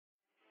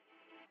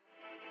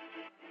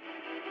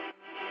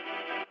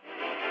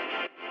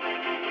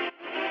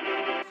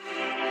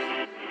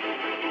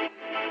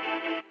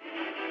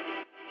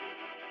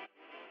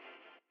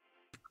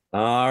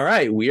All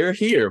right, we're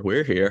here.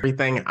 We're here.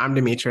 Everything. I'm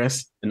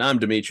Demetrius, And I'm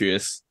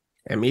Demetrius,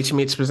 and Meet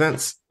Meets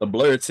presents. the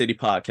Blerd City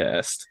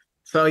podcast.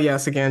 So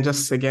yes, again,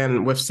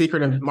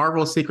 with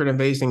Marvel's Secret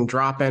Invasion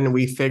dropping,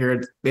 we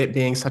figured it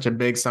being such a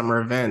big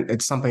summer event,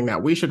 it's something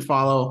that we should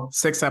follow.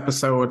 6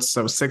 episodes,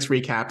 so 6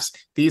 recaps.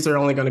 These are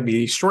only going to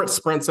be short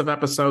sprints of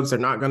episodes. They're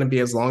not going to be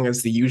as long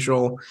as the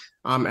usual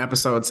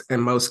episodes in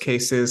most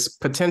cases.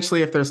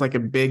 Potentially, if there's like a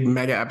big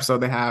mega episode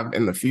they have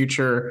in the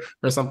future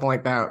or something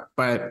like that.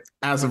 But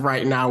as of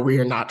right now, we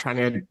are not trying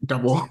to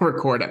double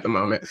record at the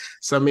moment.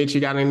 So, Meet,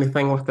 you got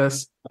anything with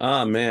this?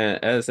 Oh man,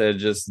 as I said,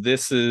 just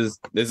this is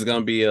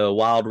gonna be a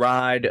wild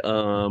ride.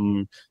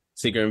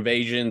 Secret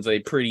Invasion's a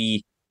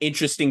pretty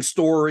interesting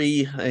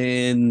story,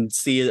 and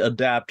see it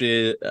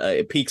adapted.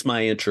 It piques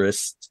my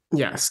interest.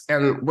 Yes.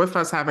 And with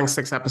us having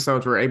 6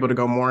 episodes, we're able to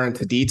go more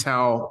into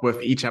detail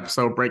with each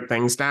episode, break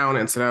things down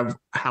instead of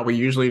how we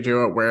usually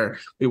do it, where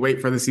we wait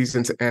for the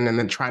season to end and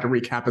then try to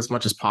recap as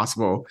much as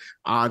possible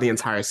the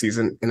entire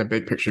season in a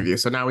big picture view.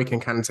 So now we can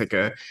kind of take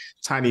a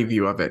tidy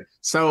view of it.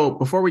 So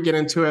before we get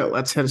into it,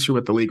 let's hit you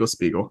with the legal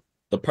spiegel.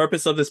 The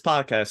purpose of this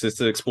podcast is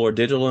to explore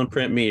digital and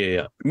print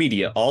media.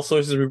 All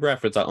sources we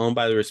reference are owned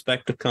by the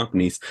respective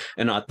companies,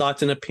 and our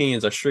thoughts and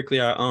opinions are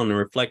strictly our own and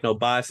reflect no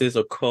biases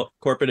or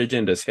corporate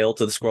agendas. Hail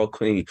to the Skrull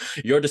Queen.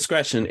 Your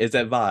discretion is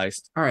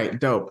advised. All right,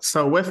 dope.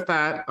 So with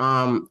that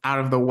out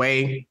of the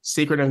way,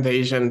 Secret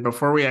Invasion,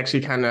 before we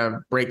actually kind of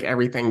break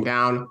everything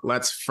down,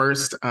 let's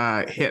first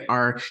hit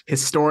our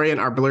historian,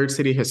 our Blerd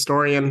City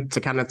historian,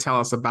 to kind of tell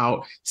us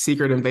about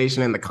Secret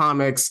Invasion in the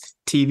comics,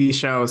 TV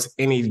shows,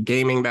 any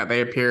gaming that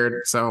they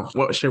appeared. So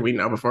what should we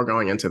know before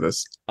going into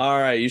this? All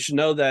right, you should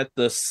know that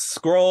the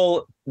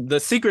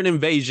Secret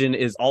Invasion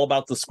is all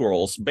about the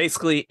Skrulls.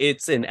 Basically,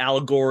 it's an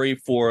allegory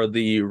for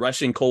the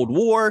Russian Cold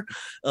War,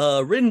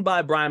 written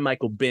by Brian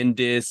Michael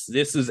Bendis.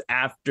 This is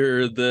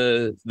after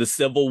the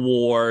Civil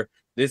War.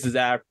 This is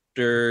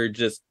after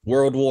just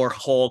World War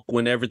Hulk,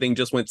 when everything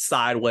just went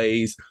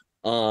sideways.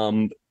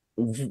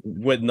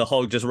 When the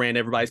Hulk just ran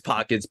everybody's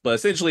pockets. But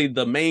essentially,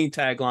 the main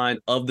tagline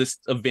of this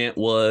event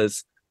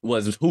was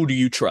 "Who do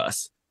you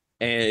trust?"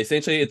 And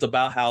essentially, it's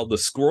about how the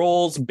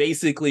Skrulls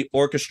basically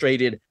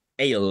orchestrated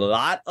a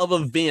lot of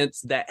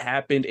events that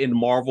happened in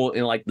Marvel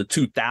in like the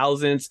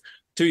 2000s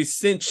to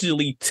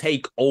essentially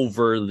take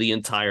over the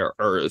entire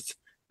Earth.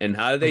 And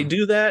how did they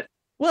do that?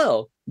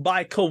 Well,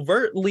 by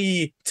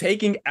covertly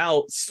taking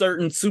out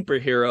certain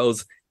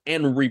superheroes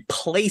and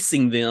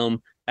replacing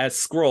them as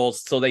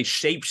Skrulls. So they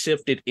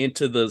shapeshifted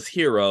into those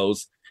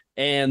heroes,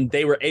 and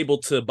they were able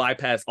to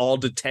bypass all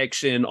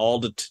detection, all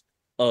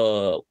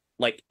the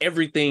like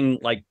everything,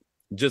 like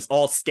just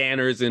all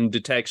scanners and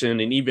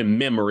detection, and even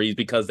memories,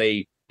 because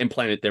they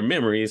implanted their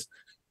memories.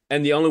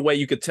 And the only way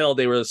you could tell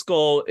they were a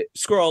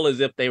Skrull is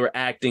if they were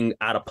acting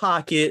out of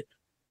pocket,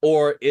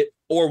 or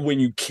when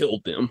you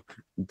killed them.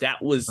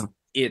 That was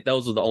it.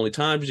 Those were the only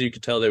times you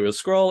could tell they were a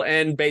Skrull.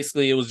 And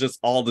basically, it was just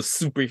all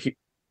the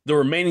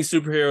remaining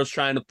superheroes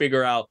trying to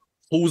figure out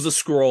who's a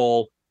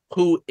Skrull,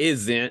 who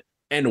isn't,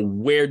 and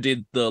where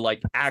did the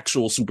like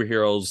actual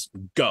superheroes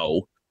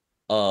go.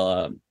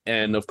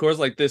 And of course,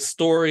 like, this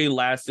story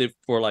lasted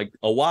for like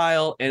a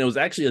while, and it was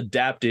actually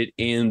adapted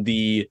in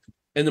the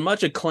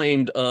much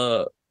acclaimed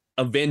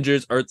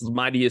Avengers Earth's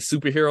Mightiest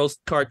Superheroes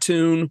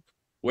cartoon,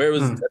 where it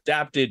was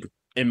adapted,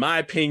 in my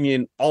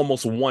opinion,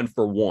 almost one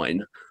for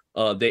one.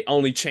 They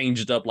only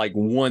changed up like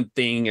one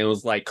thing, and it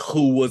was like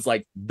who was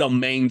like the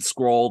main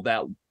Skrull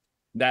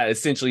that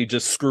essentially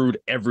just screwed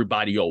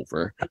everybody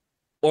over,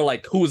 or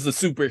like who was the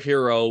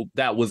superhero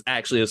that was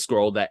actually a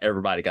Skrull that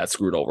everybody got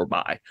screwed over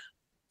by.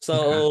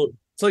 So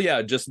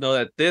yeah, just know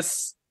that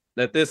this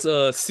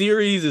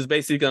series is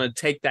basically going to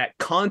take that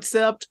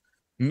concept,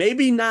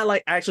 maybe not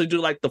like actually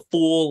do like the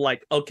full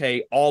like,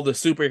 okay, all the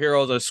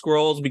superheroes are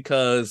Skrulls,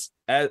 because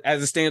as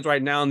it stands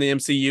right now in the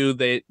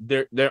MCU,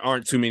 there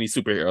aren't too many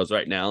superheroes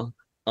right now.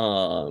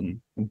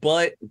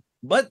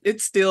 But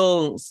it's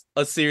still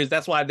a series.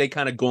 That's why they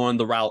kind of go on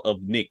the route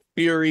of Nick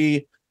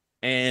Fury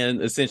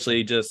and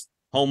essentially just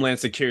Homeland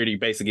Security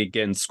basically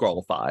getting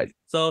Skrullified.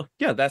 So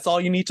yeah, that's all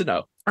you need to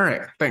know. All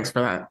right, thanks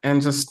for that.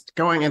 And just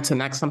going into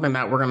next, something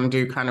that we're going to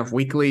do kind of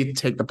weekly,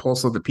 take the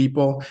pulse of the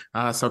people.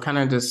 So kind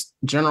of just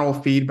general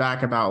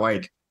feedback about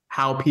like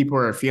how people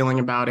are feeling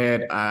about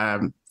it,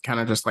 kind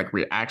of just like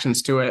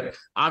reactions to it.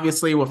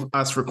 Obviously, with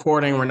us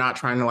recording, we're not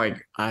trying to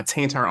like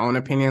taint our own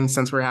opinions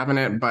since we're having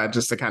it, but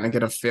just to kind of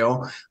get a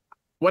feel.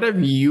 What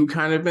have you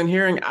kind of been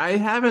hearing? I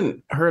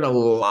haven't heard a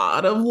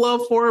lot of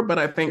love for it, but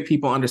I think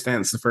people understand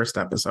it's the first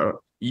episode.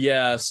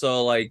 Yeah,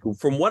 so like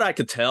from what I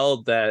could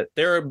tell, that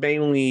there are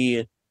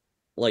mainly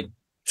like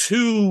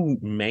two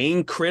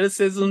main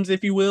criticisms,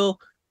 if you will.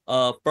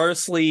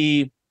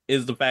 Firstly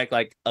is the fact,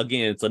 like,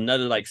 again, it's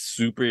another like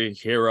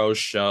superhero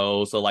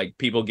show, so like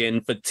people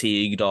getting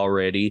fatigued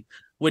already,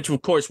 which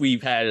of course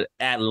we've had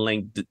at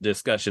length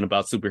discussion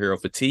about superhero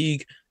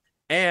fatigue.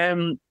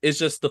 And it's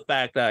just the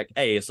fact that,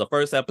 hey, it's the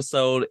first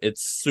episode,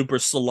 it's super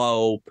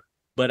slow,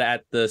 but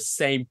at the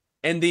same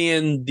And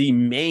then the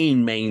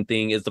main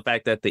thing is the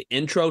fact that the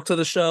intro to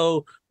the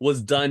show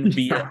was done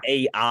via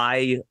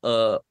AI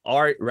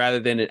art rather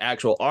than an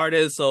actual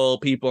artist. So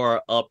people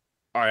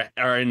are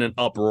in an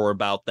uproar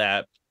about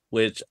that,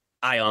 which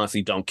I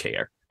honestly don't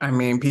care. I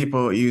mean,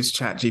 people use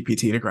Chat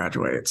GPT to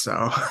graduate,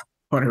 so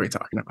what are we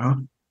talking about?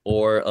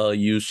 Or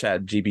use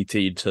Chat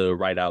GPT to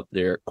write out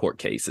their court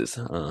cases.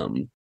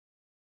 And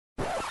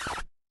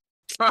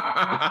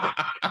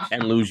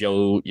lose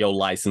your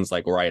license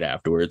like right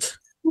afterwards.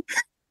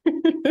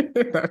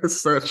 That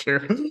is so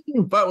true.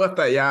 But with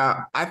that,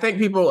 yeah, I think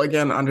people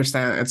again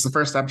understand it's the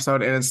first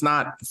episode and it's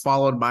not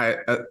followed by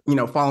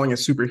following a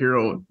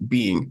superhero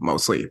being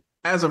mostly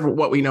as of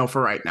what we know for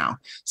right now.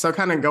 So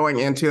kind of going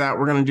into that,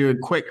 we're going to do a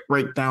quick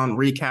breakdown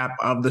recap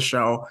of the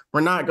show.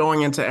 We're not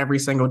going into every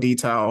single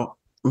detail,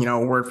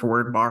 word for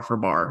word, bar for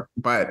bar,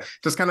 but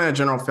just kind of a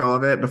general feel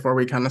of it before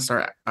we kind of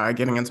start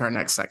getting into our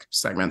next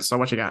segment. So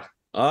what you got?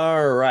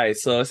 All right.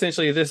 So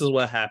essentially, this is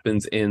what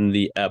happens in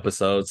the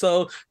episode.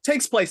 So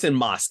takes place in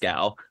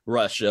Moscow,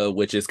 Russia,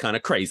 which is kind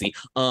of crazy.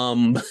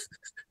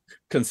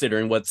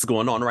 Considering what's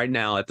going on right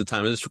now at the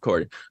time of this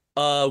recording.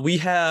 We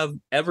have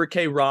Ever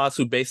K. Ross,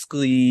 who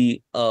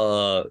basically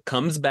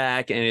comes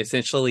back and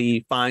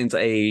essentially finds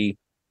a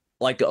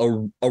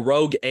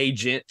rogue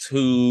agent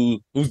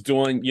who's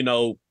doing,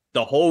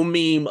 the whole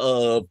meme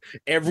of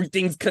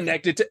everything's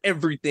connected to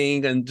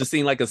everything and just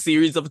seeing like a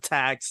series of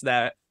attacks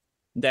that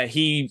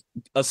he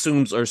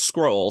assumes are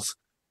Skrulls.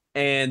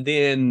 And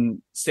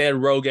then said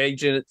rogue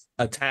agent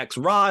attacks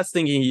Ross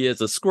thinking he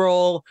is a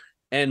Skrull,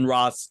 and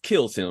Ross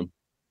kills him.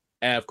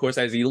 And of course,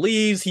 as he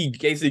leaves, he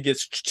basically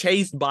gets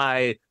chased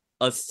by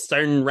a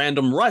certain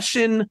random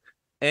Russian,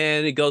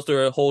 and it goes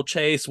through a whole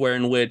chase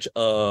in which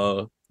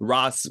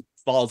Ross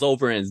falls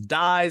over and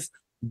dies.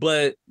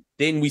 But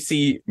then we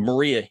see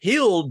Maria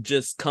Hill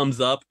just comes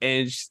up,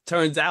 and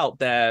turns out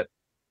that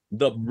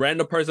the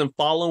random person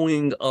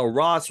following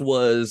Ross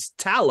was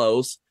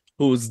Talos,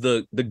 who's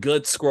the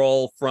good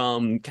Skrull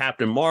from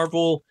Captain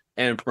Marvel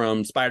and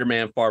from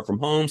Spider-Man Far From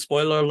Home,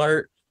 spoiler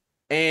alert.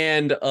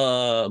 And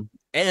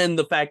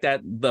the fact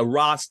that the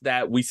Ross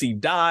that we see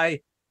die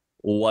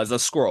was a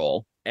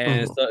Skrull.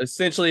 And so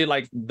essentially,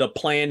 like, the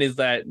plan is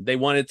that they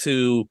wanted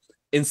to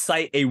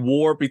incite a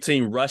war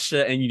between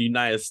Russia and the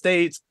United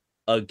States.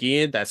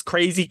 Again, that's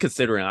crazy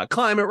considering our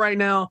climate right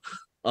now.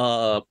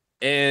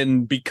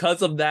 And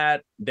because of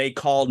that, they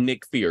called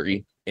Nick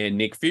Fury. And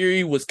Nick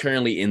Fury was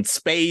currently in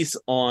space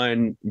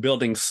on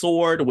building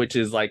Sword, which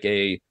is like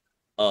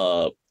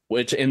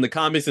which in the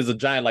comics is a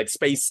giant like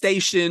space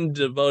station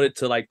devoted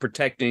to like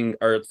protecting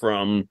Earth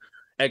from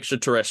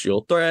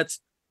extraterrestrial threats.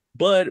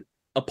 But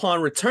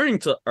upon returning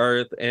to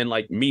Earth and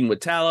like meeting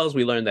with Talos,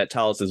 we learned that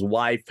Talos'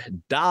 wife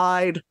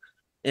died,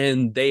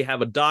 and they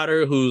have a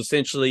daughter who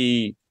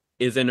essentially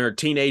is in her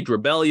teenage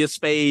rebellious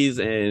phase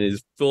and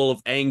is full of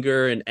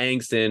anger and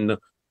angst and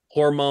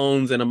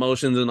hormones and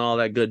emotions and all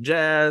that good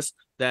jazz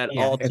that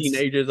all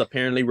teenagers,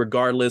 apparently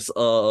regardless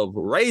of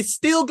race,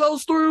 still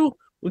goes through.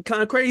 We're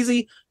kind of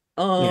crazy.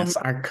 Yes,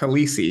 our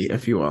Khaleesi,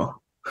 if you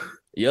will.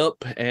 Yep.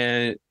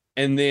 And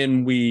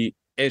then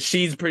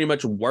she's pretty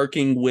much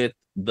working with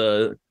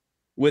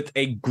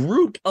a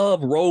group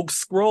of rogue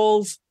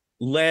Skrulls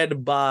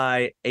led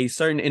by a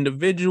certain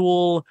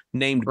individual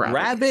named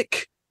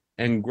Gravik.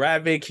 And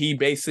Gravik, he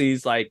basically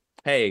is like,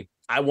 hey,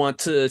 I want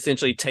to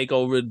essentially take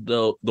over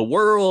the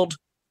world,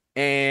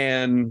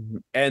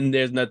 and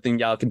there's nothing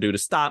y'all can do to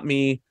stop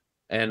me.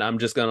 And I'm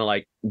just gonna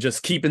like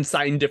just keep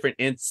inciting different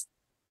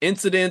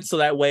incidents, so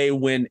that way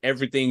when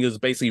everything is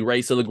basically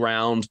razed to the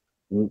ground,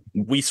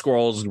 we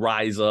Skrulls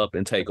rise up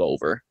and take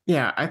over.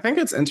 Yeah, I think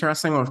it's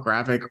interesting with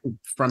Gravik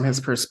from his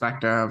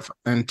perspective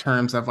in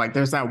terms of like,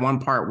 there's that one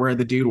part where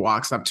the dude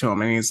walks up to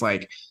him and he's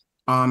like,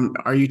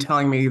 are you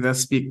telling me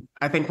this?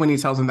 I think when he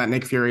tells him that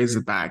Nick Fury is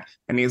back,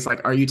 and he's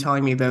like, are you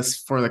telling me this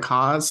for the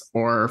cause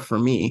or for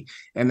me?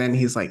 And then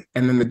he's like,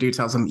 and then the dude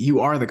tells him,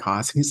 you are the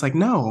cause. And he's like,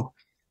 no,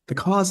 the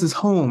cause is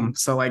home.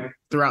 So like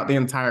throughout the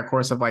entire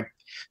course of like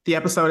the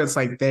episode, it's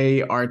like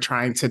they are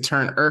trying to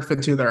turn Earth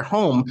into their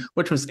home,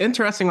 which was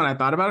interesting when I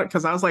thought about it,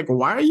 because I was like,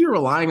 why are you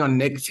relying on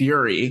Nick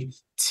Fury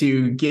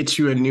to get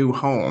you a new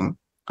home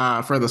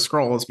for the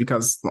Skrulls?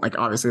 Because like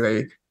obviously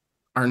they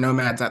are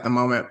nomads at the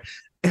moment.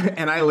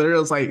 And I literally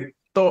was like,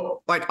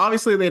 like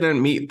obviously they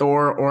didn't meet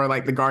Thor or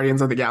like the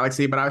Guardians of the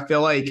Galaxy, but I feel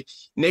like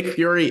Nick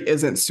Fury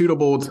isn't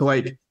suitable to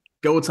like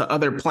go to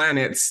other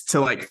planets to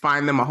like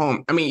find them a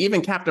home. I mean,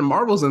 even Captain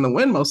Marvel's in the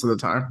wind most of the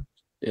time.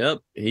 Yep,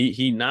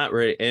 he not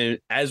ready, and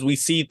as we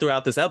see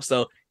throughout this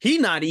episode, he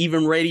not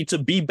even ready to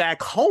be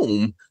back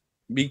home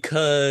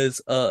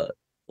because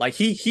like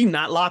he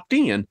not locked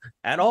in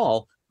at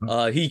all.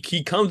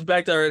 He comes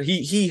back to Earth.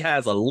 He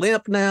has a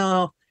limp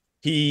now.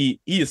 He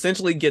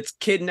essentially gets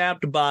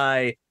kidnapped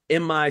by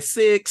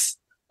MI6,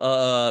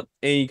 and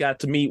he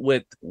got to meet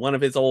with one of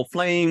his old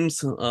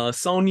flames,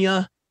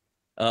 Sonya,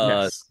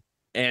 Yes.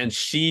 and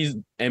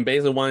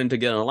basically wanting to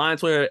get an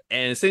alliance with her.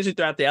 And essentially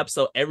throughout the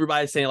episode,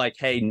 everybody's saying like,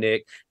 "Hey,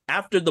 Nick,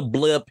 after the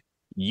blip,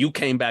 you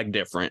came back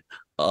different,"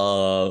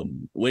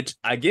 which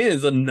again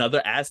is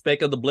another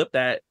aspect of the blip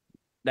that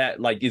that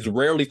like is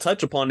rarely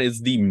touched upon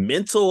is the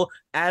mental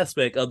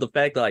aspect of the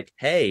fact that like,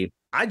 hey,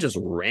 I just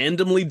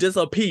randomly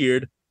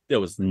disappeared. There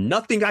was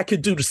nothing I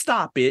could do to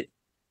stop it.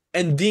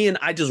 And then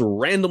I just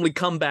randomly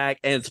come back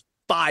and it's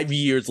 5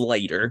 years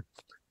later.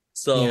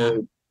 Yeah.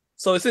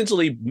 So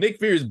essentially Nick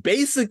Fury is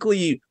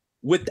basically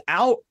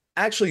without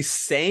actually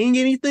saying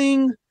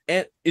anything,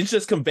 and it's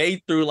just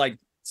conveyed through like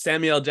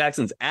Samuel L.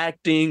 Jackson's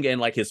acting and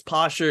like his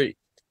posture.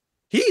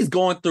 He's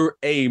going through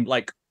a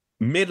like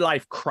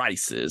midlife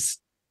crisis,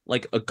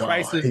 like a Well,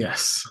 crisis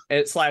yes.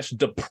 slash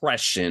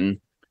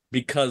depression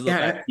because of the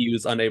Yeah. fact he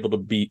was unable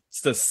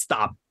to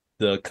stop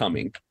the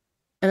coming.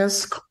 And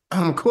it's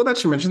cool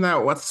that you mentioned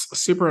that. What's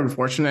super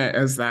unfortunate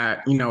is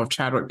that, with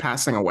Chadwick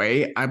passing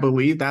away, I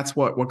believe that's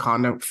what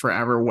Wakanda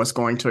Forever was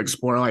going to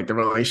explore, like the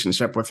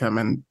relationship with him.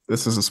 And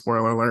this is a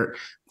spoiler alert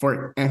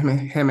for him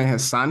and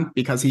his son,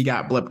 because he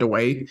got blipped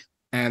away.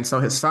 And so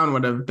his son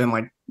would have been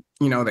like,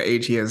 the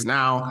age he is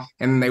now,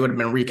 and they would have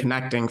been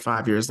reconnecting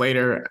 5 years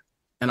later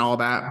and all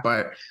that.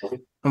 But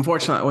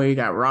unfortunately, he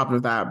got robbed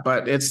of that.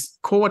 But it's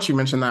cool what you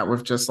mentioned that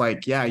with just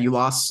like, yeah, you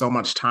lost so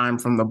much time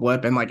from the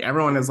blip. And like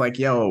everyone is like,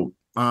 yo,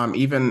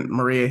 even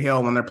Maria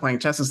Hill, when they're playing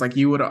chess, it's like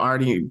you would have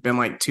already been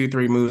like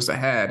 2-3 moves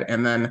ahead.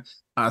 And then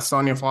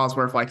Sonya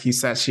Fallsworth, like he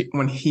said,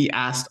 when he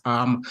asked,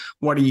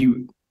 what are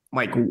you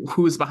like,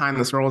 who's behind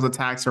the Skrulls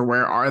attacks or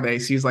where are they?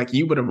 She's like,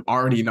 you would have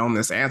already known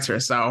this answer.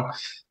 So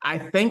I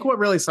think what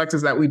really sucks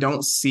is that we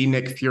don't see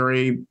Nick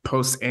Fury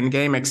post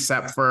Endgame,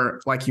 except for,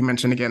 like you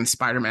mentioned again,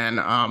 Spider-Man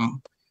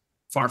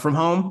Far From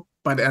Home.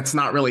 But that's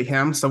not really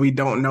him. So we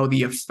don't know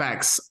the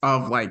effects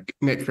of like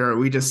Nick Fury.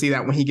 We just see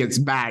that when he gets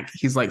back,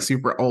 he's like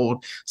super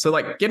old. So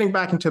like getting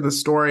back into the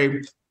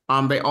story,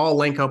 they all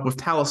link up with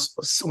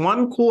Talos.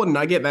 One cool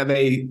nugget that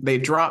they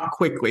drop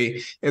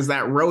quickly is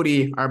that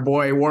Rhodey, our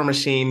boy War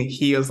Machine,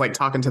 he is like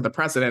talking to the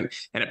president.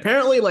 And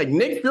apparently like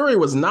Nick Fury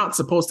was not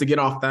supposed to get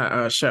off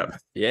that ship.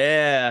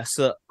 Yeah,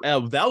 so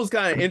that was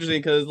kind of interesting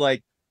because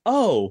like,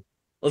 oh,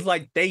 it was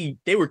like they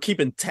were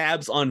keeping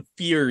tabs on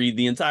Fury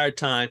the entire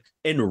time,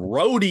 and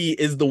Rhodey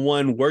is the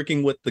one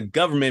working with the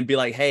government, be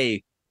like,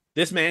 hey,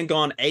 this man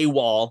gone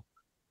AWOL.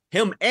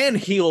 Him and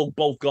Heel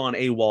both gone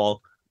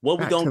AWOL. What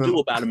we gonna do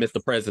about it,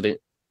 Mr. President?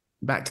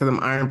 Back to them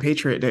Iron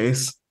Patriot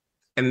days.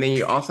 And then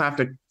you also have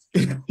to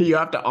you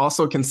have to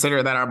also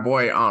consider that our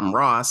boy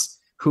Ross,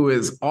 who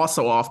is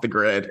also off the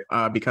grid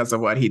because of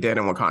what he did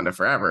in Wakanda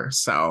Forever.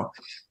 So,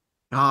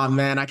 oh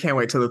man, I can't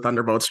wait till the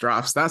Thunderbolts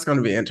drops. That's going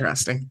to be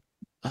interesting.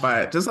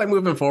 But just like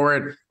moving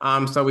forward,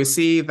 so we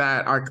see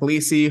that our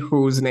Khaleesi,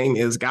 whose name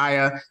is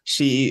Gaia,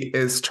 she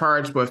is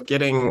charged with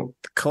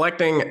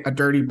collecting a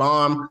dirty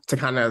bomb to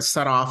kind of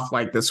set off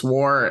like this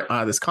war,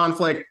 this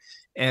conflict.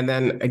 And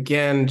then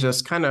again,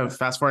 just kind of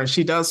fast forward,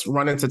 she does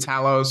run into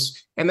Talos,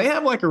 and they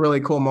have like a really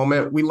cool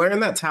moment. We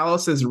learn that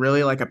Talos is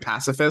really like a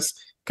pacifist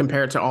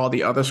compared to all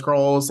the other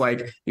Skrulls.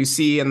 Like you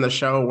see in the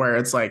show where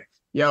it's like,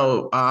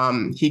 yo,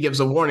 he gives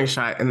a warning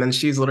shot, and then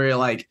she's literally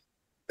like,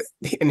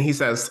 and he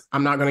says,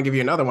 I'm not going to give you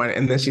another one.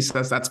 And then she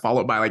says that's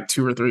followed by like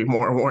 2 or 3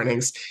 more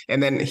warnings.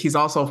 And then he's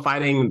also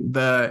fighting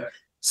the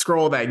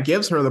Skrull that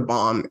gives her the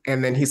bomb.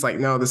 And then he's like,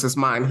 no, this is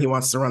mine. He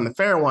wants to run the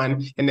fair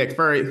one. And Nick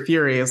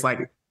Fury is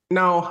like,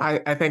 no, I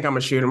think I'm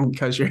going to shoot him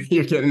because you're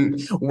getting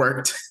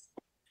worked.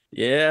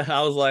 Yeah,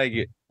 I was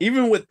like,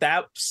 even with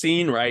that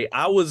scene, right?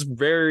 I was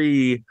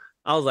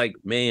like,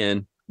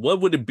 man, what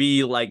would it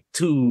be like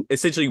to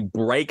essentially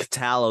break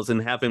Talos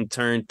and have him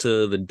turn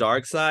to the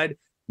dark side?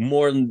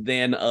 More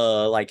than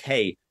like,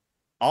 hey,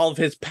 all of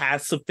his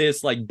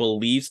pacifist like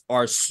beliefs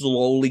are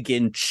slowly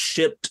getting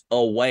chipped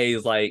away.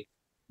 It's like,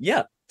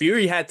 yeah,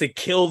 Fury had to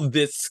kill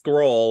this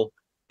Skrull,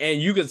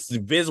 and you can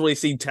visually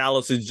see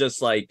Talos is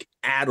just like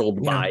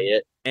addled by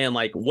it. And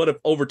like, what if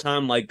over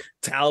time like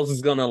Talos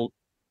is gonna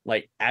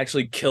like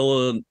actually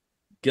gonna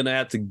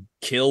have to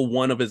kill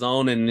one of his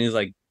own, and he's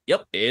like,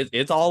 yep,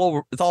 it's all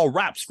over, it's all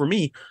wraps for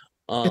me.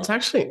 It's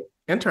actually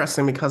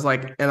interesting because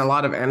like in a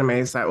lot of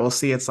animes that we'll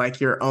see, it's like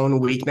your own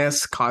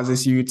weakness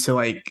causes you to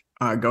like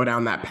go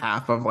down that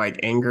path of like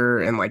anger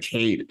and like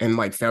hate and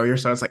like failure.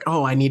 So it's like,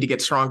 oh, I need to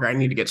get stronger,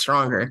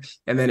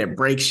 and then it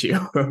breaks you.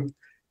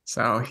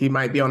 So he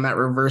might be on that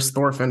reverse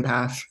Thorfinn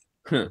path.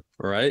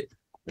 Right,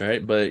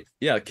 but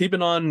yeah,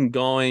 keeping on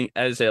going.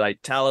 As I say,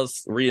 like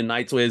Talos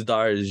reunites with his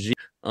daughter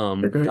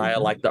Gaia,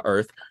 like the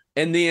Earth,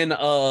 and then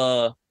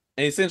and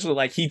essentially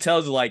like he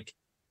tells her like,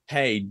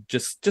 hey,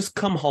 just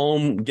come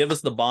home, give us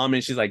the bomb.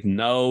 And she's like,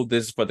 no,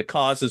 this is for the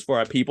cause, this is for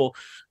our people.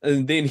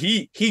 And then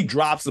he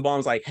drops the bomb.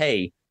 It's like,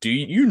 hey, do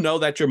you know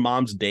that your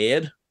mom's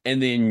dead?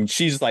 And then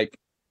she's like,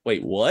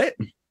 wait, what?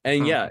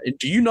 And yeah,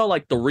 do you know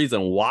like the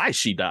reason why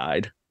she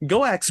died?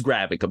 Go ask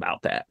Gravik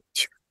about that.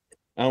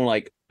 I'm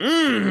like,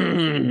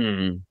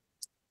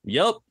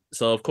 yep.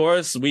 So of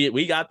course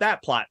we got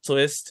that plot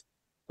twist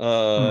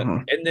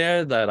in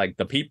there, that like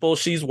the people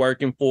she's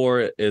working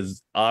for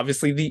is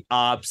obviously the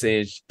ops,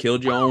 and she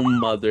killed your own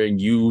mother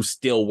and you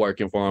still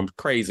working for them.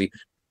 Crazy.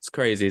 It's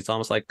crazy. It's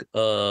almost like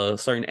a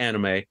certain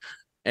anime.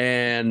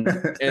 And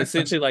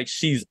essentially like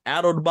she's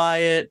addled by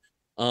it.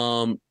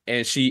 And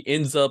she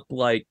ends up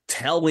like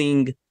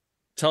telling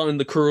telling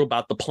the crew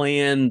about the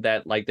plan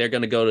that like they're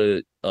gonna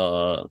go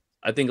to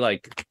I think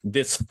like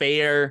this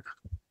fair.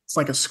 It's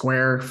like a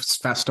square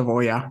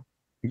festival, yeah.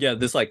 Yeah,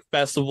 this like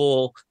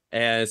festival,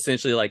 and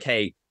essentially like,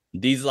 hey,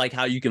 these are like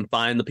how you can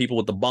find the people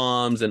with the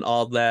bombs and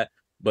all that.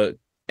 But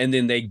and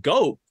then they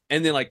go,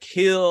 and then like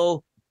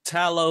Hill,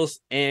 Talos,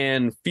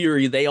 and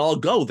Fury, they all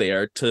go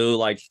there to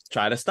like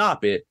try to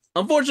stop it.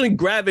 Unfortunately,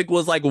 Gravik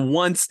was like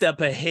one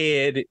step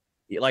ahead.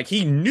 Like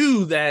he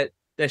knew that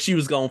she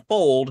was gonna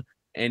fold,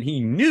 and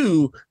he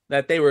knew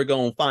that they were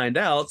gonna find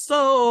out.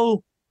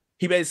 So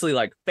he basically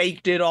like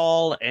faked it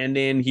all, and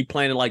then he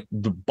planted like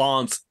the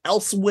bombs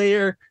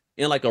elsewhere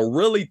in like a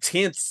really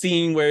tense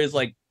scene where it's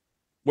like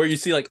where you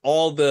see like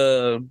all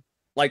the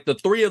like the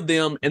three of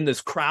them in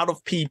this crowd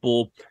of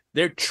people.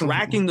 They're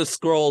tracking the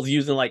Skrulls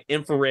using like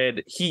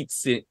infrared heat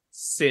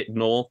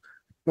signal.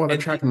 Well, they're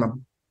And tracking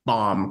the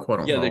bomb,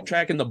 quote yeah, they're unquote.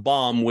 tracking the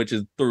bomb, which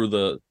is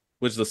through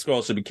which the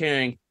Skrulls should be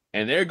carrying,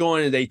 and they're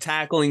going and they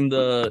tackling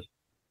the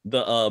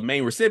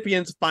main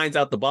recipients. Finds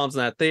out the bomb's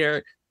not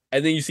there,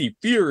 and then you see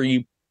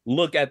Fury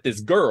look at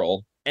this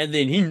girl, and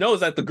then he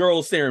knows that the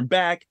girl's staring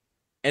back,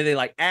 and then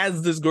like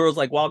as this girl's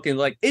like walking,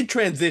 like it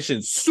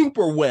transitions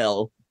super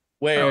well,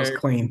 That was where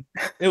clean.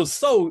 it was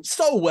so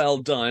well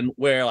done,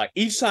 where like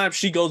each time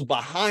she goes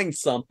behind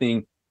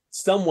something,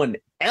 someone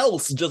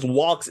else just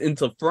walks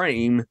into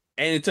frame,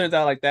 and it turns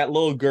out like that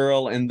little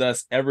girl and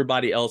thus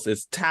everybody else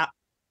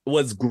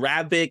was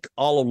Gravik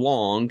all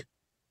along,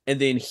 and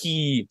then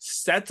he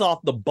sets off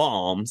the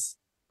bombs,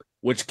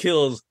 which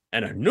kills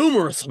an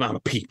numerous amount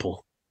of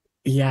people.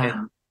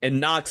 Yeah. And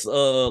knocks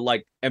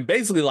like and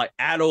basically like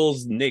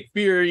addles Nick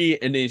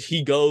Fury, and then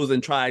he goes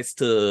and tries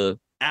to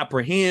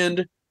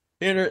apprehend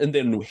her, and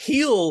then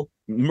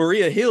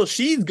Maria Hill,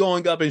 she's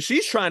going up and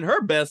she's trying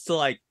her best to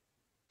like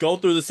go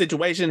through the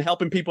situation,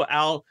 helping people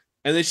out,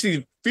 and then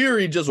she's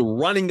Fury just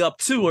running up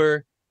to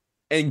her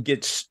and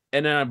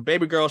and then our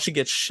baby girl, she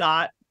gets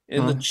shot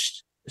in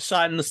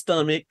the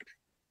stomach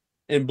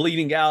and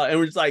bleeding out, and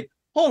we're just like,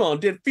 hold on,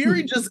 did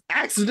Fury just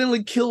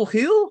accidentally kill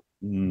Hill?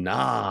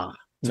 Nah.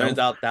 Turns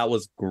out that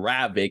was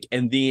Gravik,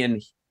 and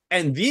then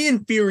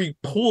Fury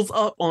pulls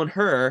up on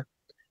her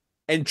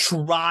and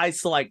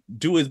tries to like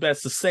do his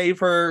best to save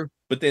her,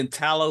 but then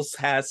Talos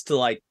has to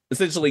like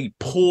essentially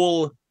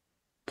pull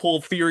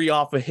Fury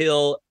off a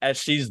hill as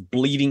she's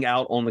bleeding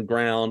out on the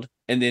ground,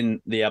 and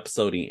then the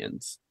episode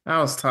ends. That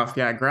was tough.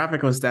 Yeah,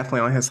 Gravik was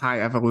definitely on his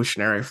high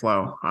evolutionary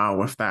flow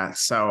with that.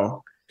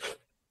 So,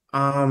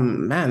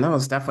 man, that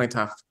was definitely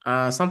tough.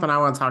 Something I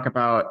want to talk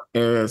about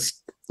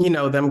is,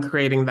 them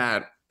creating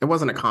that. It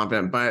wasn't a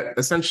continent, but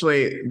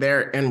essentially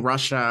they're in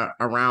Russia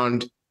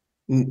around,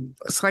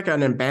 it's like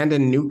an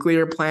abandoned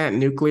nuclear plant,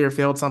 nuclear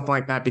field, something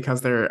like that, because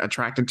they're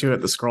attracted to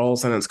it, the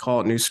Skrulls, and it's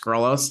called New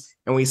Skrullos.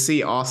 And we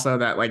see also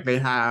that like they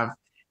have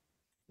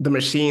the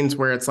machines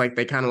where it's like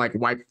they kind of like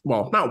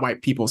not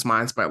wipe people's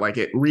minds, but like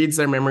it reads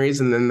their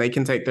memories and then they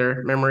can take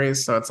their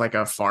memories. So it's like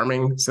a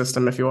farming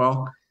system, if you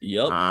will.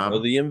 Yep, for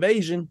the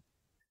invasion.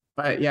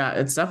 But yeah,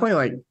 it's definitely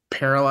like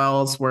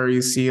parallels where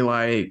you see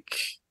like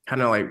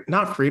kind of like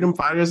not freedom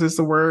fighters is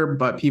the word,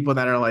 but people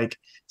that are like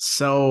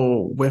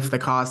so with the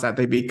cause that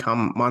they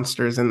become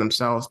monsters in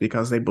themselves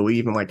because they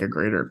believe in like a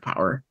greater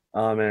power.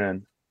 Oh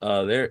man,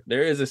 there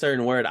is a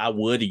certain word I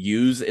would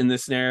use in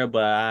this scenario,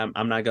 but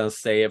I'm not gonna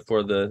say it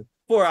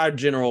for our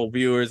general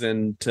viewers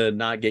and to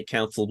not get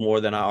canceled more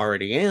than I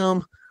already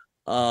am.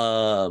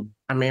 I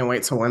mean,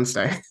 wait till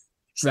Wednesday.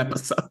 This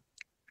episode.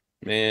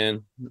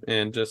 Man,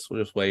 and just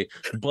wait.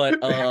 But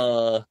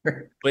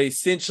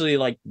essentially,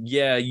 like,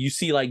 yeah, you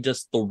see like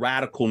just the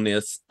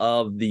radicalness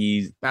of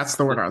these. That's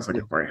the word I was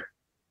looking for.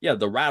 Yeah,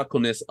 the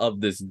radicalness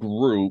of this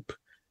group,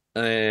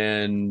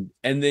 and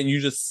then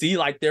you just see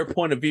like their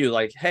point of view,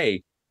 like,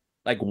 hey,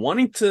 like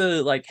wanting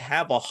to like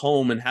have a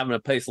home and having a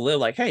place to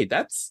live, like, hey,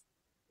 that's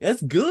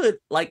good.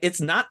 Like,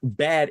 it's not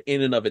bad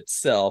in and of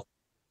itself.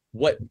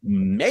 What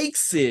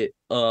makes it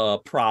a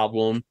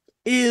problem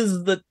is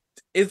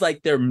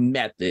like their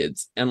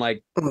methods and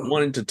like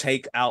wanting to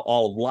take out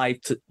all of life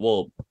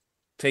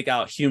take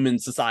out human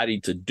society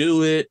to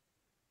do it.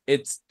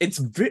 It's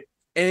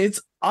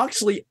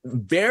actually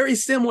very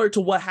similar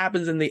to what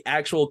happens in the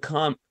actual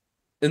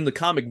in the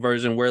comic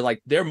version, where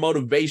like their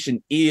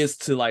motivation is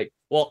to like,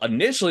 well,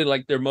 initially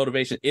like their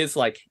motivation is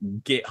like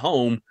get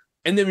home,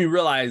 and then we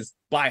realize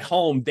by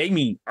home they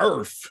mean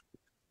Earth,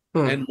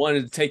 and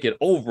wanted to take it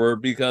over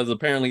because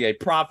apparently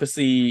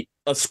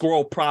a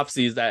Skrull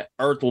prophecy is that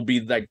Earth will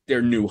be like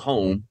their new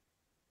home,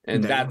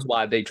 and that's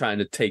why they trying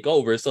to take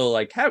over. So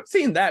like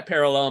seeing that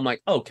parallel, I'm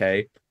like,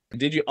 okay.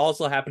 Did you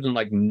also happen to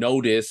like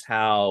notice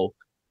how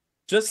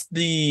just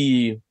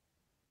the,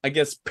 I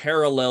guess,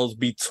 parallels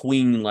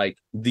between like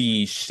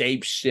the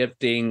shape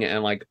shifting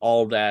and like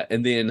all that,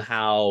 and then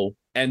how,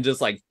 and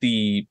just like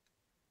the,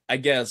 I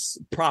guess,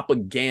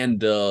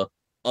 propaganda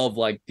of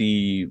like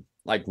the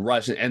like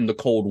Russian and the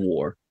Cold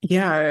War.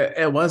 Yeah,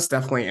 it was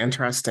definitely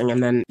interesting.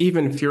 And then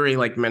even Fury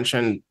like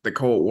mentioned the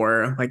Cold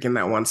War, like in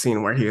that one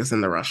scene where he was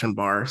in the Russian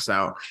bar.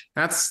 So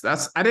that's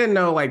I didn't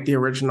know like the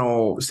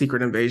original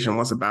Secret Invasion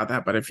was about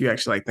that, but if you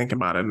actually like think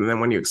about it, and then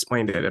when you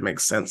explained it, it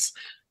makes sense.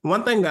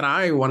 One thing that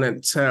I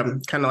wanted to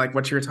kind of like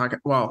what you were talking,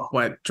 well,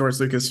 what George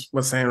Lucas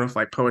was saying with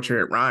like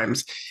poetry, it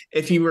rhymes.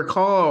 If you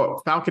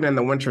recall Falcon and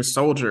the Winter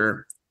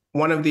Soldier,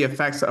 one of the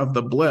effects of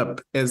the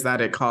blip is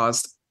that it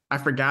caused, I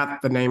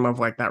forgot the name of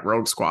like that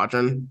rogue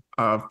squadron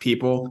of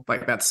people,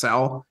 like that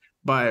cell,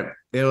 but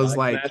it was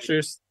Flag like,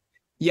 Smashers.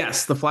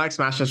 yes, the Flag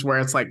Smashers, where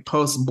it's like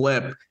post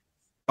blip,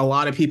 a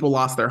lot of people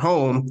lost their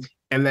home.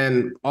 And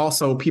then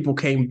also people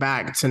came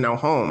back to no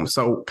home.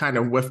 So kind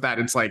of with that,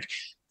 it's like,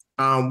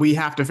 we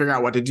have to figure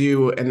out what to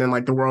do. And then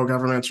like the world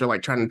governments are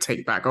like trying to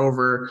take back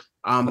over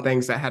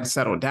things that had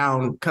settled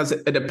down because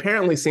it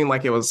apparently seemed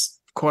like it was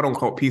quote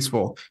unquote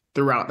peaceful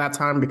throughout that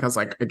time because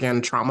like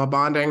again trauma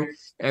bonding.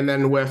 And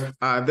then with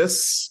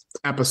this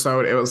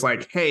episode it was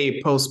like,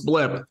 hey, post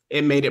blip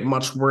it made it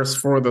much worse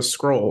for the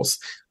Skrulls.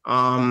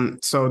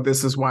 So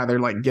this is why they're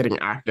like getting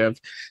active.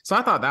 So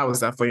I thought that was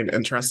definitely an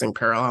interesting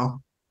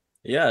parallel.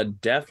 Yeah,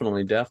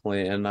 definitely,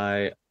 definitely. And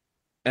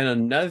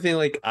another thing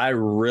like I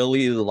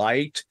really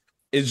liked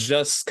is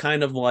just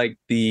kind of like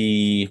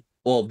the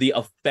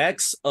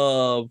effects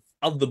of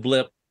the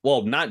blip.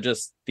 Well, not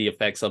just the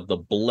effects of the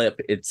blip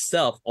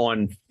itself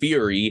on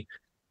Fury,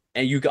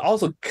 and you can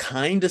also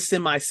kind of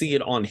semi see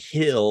it on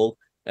Hill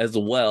as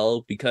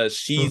well because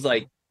she's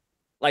like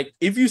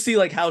if you see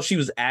like how she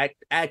was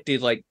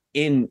acted like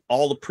in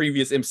all the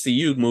previous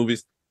MCU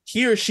movies,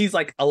 here she's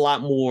like a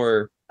lot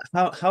more,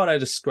 how would I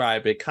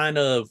describe it? Kind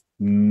of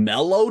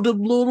mellowed a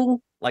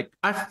little. Like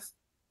I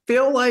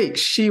feel like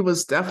she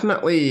was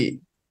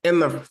definitely in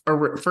the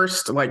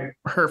first, like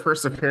her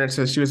first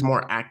appearances, she was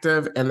more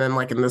active. And then,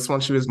 like, in this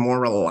one, she was more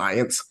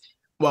reliant.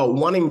 Well,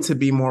 wanting to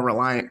be more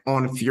reliant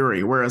on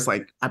Fury, whereas,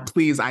 like,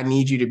 please, I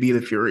need you to be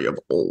the Fury of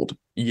old.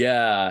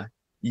 yeah,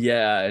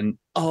 yeah, and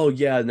oh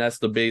yeah, and that's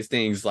the biggest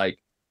thing is like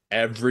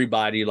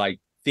everybody like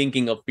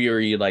thinking of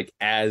Fury like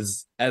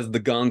as the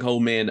gung ho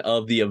man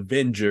of the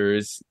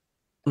Avengers,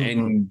 Mm-hmm.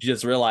 and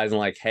just realizing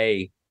like,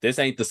 hey, this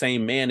ain't the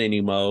same man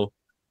anymore.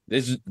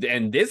 This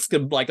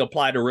could like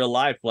apply to real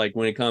life, like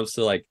when it comes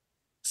to like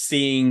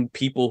seeing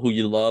people who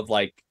you love,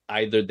 like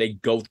either they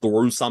go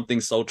through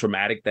something so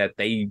traumatic that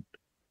they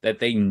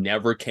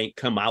never can't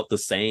come out the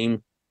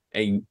same,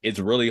 and it's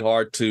really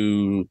hard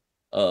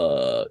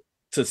uh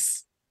to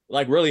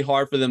like really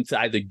hard for them to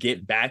either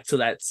get back to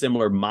that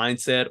similar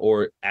mindset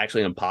or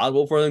actually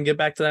impossible for them to get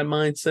back to that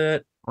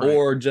mindset, Right.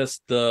 or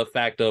just the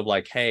fact of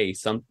like, hey,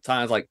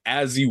 sometimes like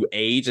as you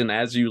age and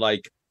as you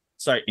like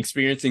start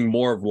experiencing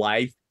more of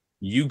life,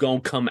 you gonna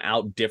come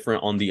out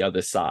different on the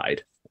other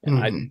side. And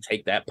I Mm-hmm.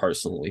 take that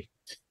personally.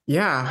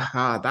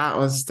 Yeah, that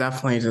was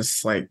definitely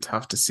just like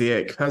tough to see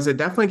it because it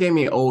definitely gave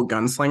me old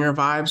gunslinger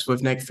vibes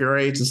with Nick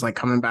Fury just like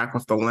coming back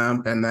with the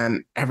limp, and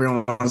then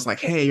everyone was like,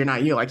 "Hey, you're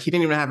not you." Like he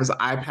didn't even have his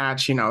eye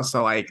patch,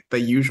 so like the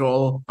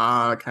usual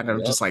kind of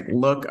Yep. just like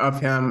look of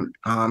him.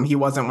 He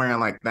wasn't wearing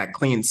like that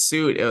clean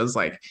suit. It was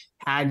like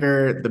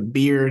haggard, the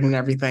beard and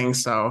everything.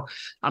 So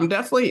I'm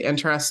definitely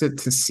interested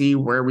to see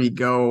where we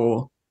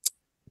go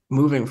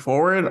moving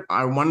forward.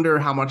 I wonder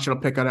how much it'll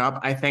pick it up.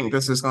 I think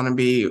this is going to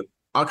be,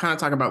 I'll kind of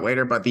talk about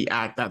later, but the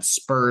act that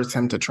spurs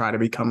him to try to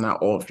become that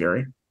old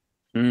Fury.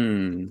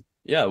 Yeah.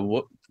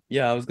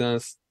 Yeah, I was gonna.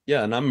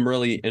 Yeah, and I'm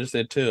really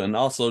interested too, and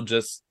also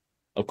just,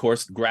 of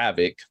course,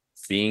 Gravik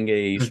being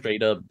a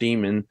straight up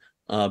demon,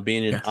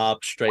 being an Yeah.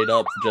 op straight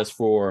up just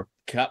for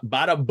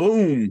bada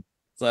boom.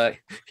 It's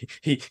like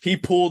he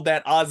pulled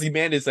that Aussie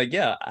man. It's like,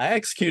 yeah, I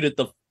executed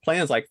the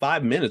plans like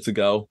 5 minutes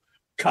ago.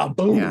 Yeah.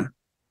 Kaboom.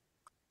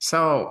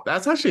 So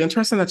that's actually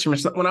interesting that you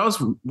mentioned that. When I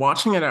was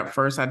watching it at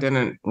first, I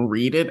didn't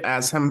read it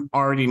as him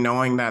already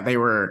knowing that they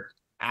were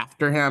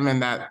after him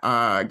and that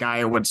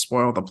guy would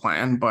spoil the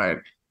plan. But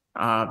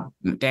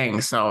dang,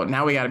 so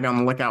now we got to be on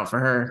the lookout for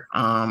her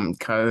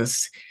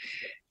because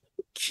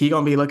he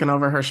gonna be looking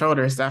over her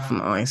shoulders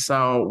definitely.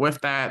 So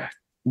with that,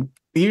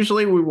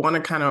 usually we want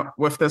to kind of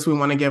with this we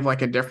want to give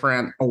like a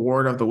different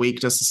award of the week,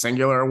 just a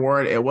singular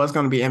award. It was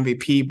going to be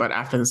MVP, but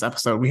after this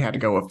episode we had to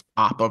go with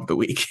op of the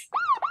week.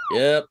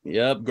 Yep,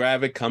 yep.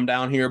 Gravik, come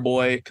down here,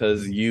 boy,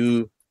 because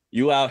you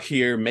out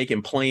here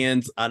making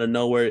plans out of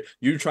nowhere.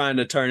 You trying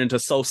to turn into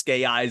Sosuke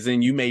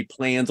Aizen. You made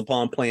plans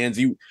upon plans.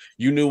 You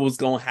knew what was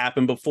gonna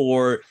happen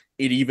before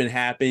it even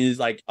happens.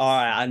 Like, all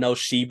right, I know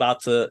she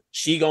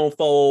gonna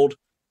fold.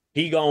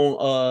 He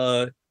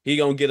gonna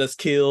get us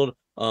killed.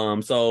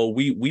 So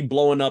we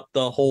blowing up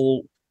the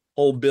whole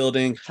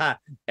building. Ha!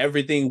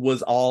 Everything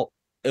was all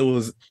it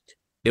was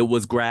it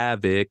was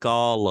Gravik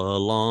all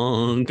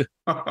along.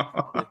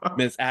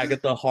 Miss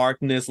Agatha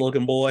Harkness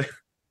looking boy.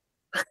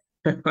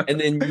 And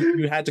then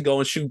you had to go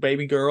and shoot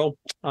baby girl.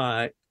 All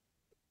right,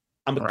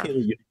 I'm gonna Right. kill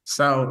you.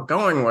 So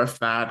going with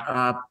that,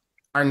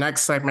 our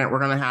next segment we're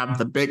going to have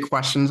the big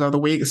questions of the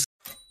week.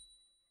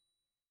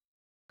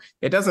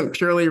 it doesn't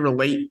purely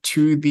relate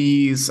to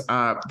these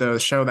the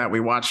show that we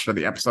watched or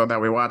the episode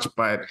that we watched,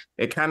 but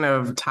it kind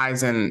of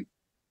ties in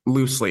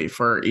loosely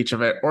for each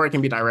of it, or it can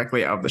be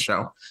directly of the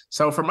show.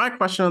 So for my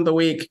question of the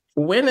week,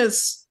 when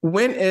isn't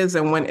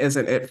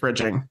it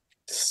fridging?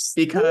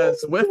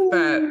 Because with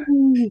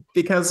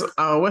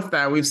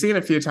that, we've seen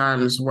a few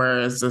times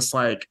where it's this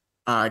like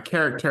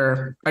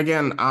character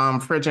again,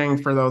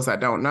 fridging for those that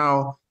don't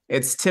know.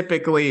 It's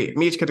typically,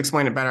 Meech could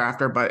explain it better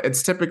after, but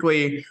it's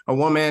typically a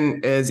woman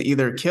is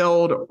either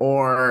killed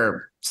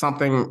or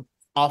something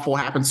awful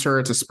happens to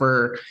her to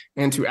spur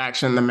into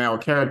action the male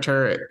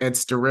character.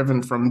 It's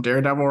derived from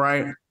Daredevil,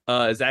 right?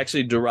 It's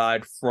actually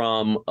derived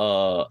from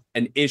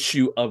an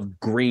issue of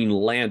Green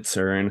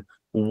Lantern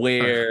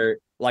where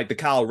like the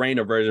Kyle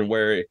Rayner version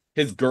where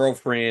his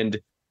girlfriend,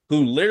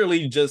 who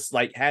literally just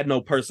like had no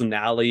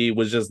personality,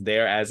 was just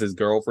there as his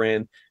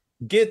girlfriend,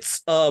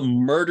 gets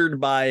murdered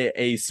by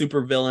a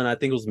supervillain. I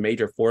think it was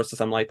Major Force or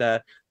something like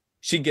that.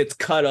 She gets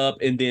cut up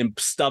and then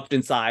stuffed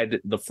inside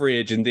the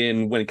fridge, and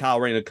then when Kyle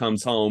Rayner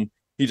comes home,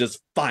 he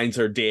just finds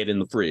her dead in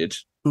the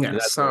fridge. Yeah,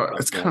 so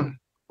it's kind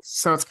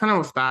of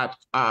with that.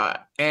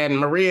 And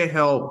Maria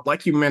Hill,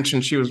 like you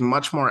mentioned, she was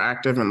much more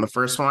active in the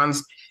first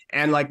ones.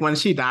 And like when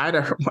she died,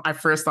 I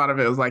first thought of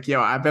it was like, yo,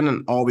 I've been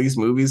in all these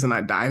movies and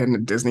I died in a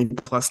Disney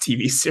Plus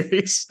TV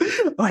series.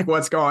 Like,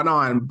 what's going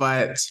on?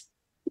 But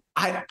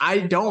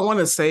I don't want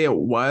to say it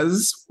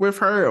was with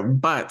her,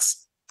 but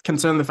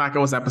considering the fact it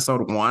was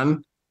episode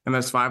 1 and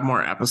there's 5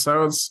 more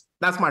episodes,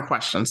 that's my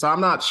question. So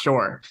I'm not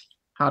sure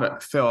how to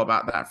feel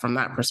about that from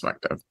that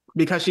perspective,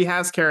 because she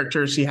has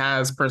character, she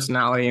has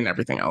personality and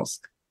everything else.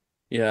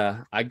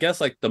 Yeah, I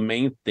guess like the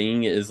main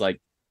thing is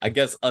like, I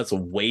guess us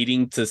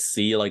waiting to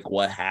see like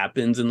what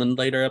happens in the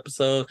later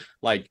episode.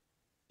 Like,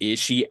 is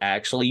she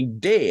actually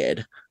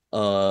dead?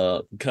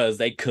 Because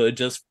they could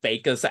just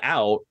fake us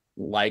out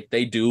like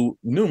they do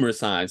numerous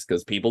times,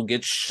 because people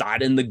get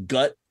shot in the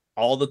gut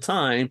all the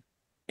time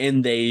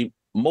and they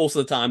most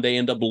of the time they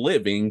end up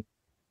living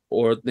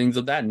or things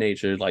of that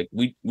nature. Like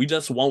we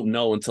just won't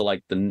know until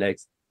like the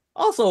next.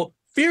 Also,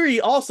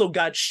 Fury also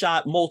got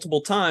shot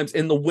multiple times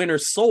in the Winter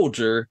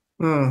Soldier.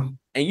 And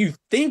you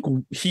think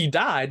he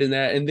died in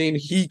that, and then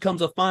he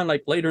comes to find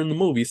like later in the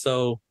movie.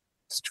 So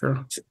it's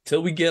true.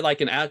 Till we get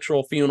like an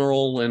actual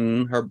funeral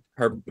and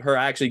her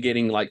actually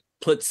getting like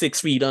put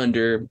 6 feet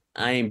under,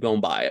 I ain't gonna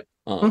buy it.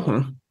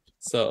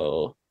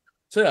 So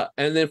yeah.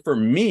 And then for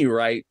me,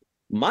 right,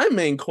 my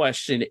main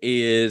question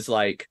is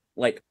like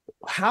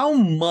how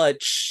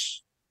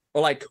much,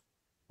 or like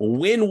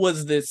when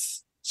was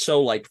this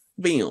show like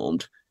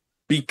filmed?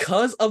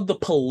 Because of the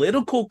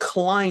political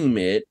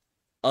climate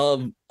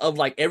of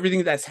like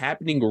everything that's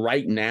happening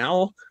right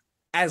now,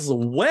 as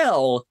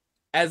well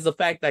as the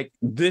fact that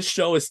this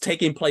show is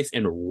taking place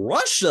in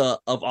Russia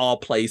of all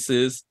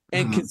places,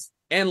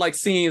 and like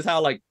seeing as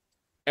how like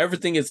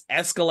everything is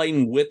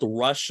escalating with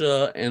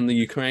Russia and the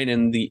Ukraine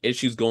and the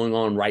issues going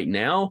on right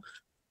now,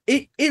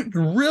 it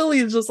really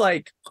is just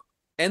like,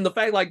 and the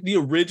fact like the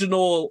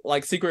original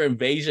like Secret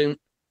Invasion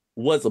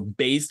was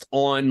based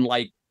on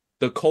like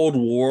the Cold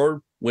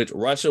War, which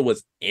Russia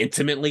was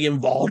intimately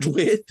involved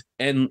with,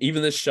 and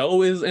even the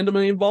show is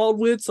intimately involved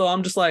with. So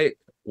I'm just like,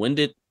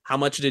 how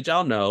much did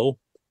y'all know?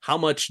 How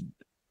much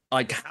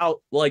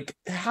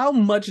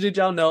much did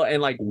y'all know?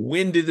 And like,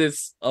 when did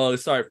this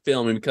start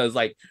filming? Because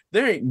like,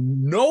 there ain't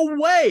no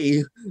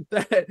way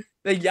that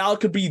y'all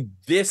could be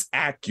this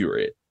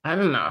accurate. I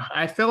don't know.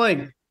 I feel like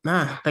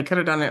they could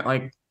have done it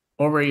like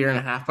over a year and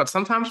a half. But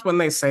sometimes when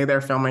they say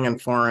they're filming in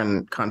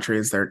foreign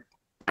countries, they're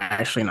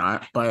actually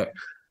not. But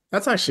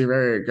that's actually a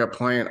very good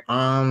point.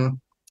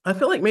 I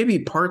feel like maybe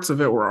parts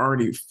of it were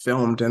already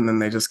filmed and then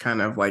they just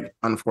kind of like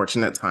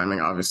unfortunate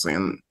timing, obviously,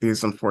 in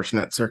these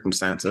unfortunate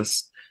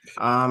circumstances.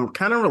 Kind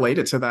of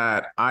related to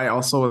that, I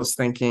also was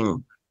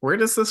thinking, where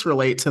does this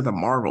relate to the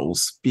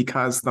Marvels?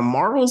 Because the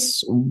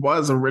Marvels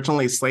was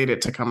originally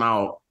slated to come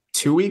out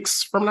 2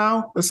 weeks from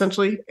now,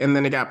 essentially, and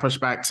then it got pushed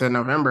back to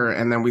November.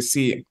 And then we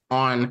see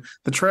on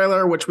the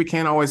trailer, which we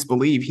can't always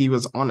believe, he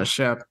was on a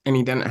ship and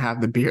he didn't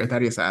have the beard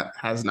that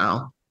has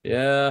now.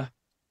 Yeah.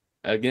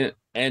 Again,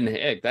 and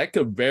heck, that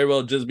could very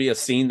well just be a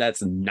scene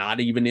that's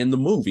not even in the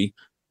movie.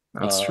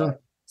 That's true.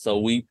 So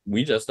we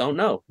just don't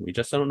know. We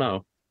just don't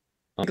know.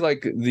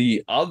 Like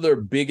the other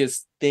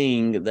biggest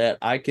thing that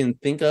I can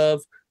think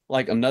of,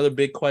 like another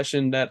big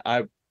question that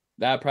I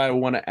probably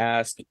want to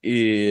ask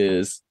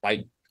is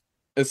like,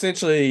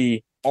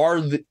 essentially,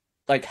 are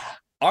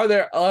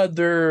there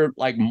other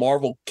like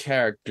Marvel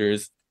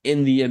characters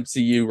in the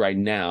MCU right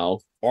now?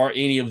 Are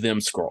any of them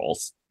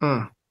Skrulls?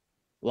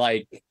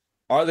 Like,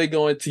 are they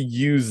going to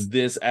use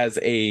this as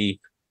a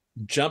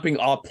jumping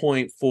off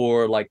point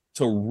for like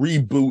to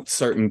reboot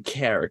certain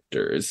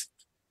characters?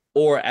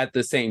 Or at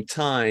the same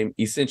time,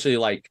 essentially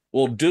like,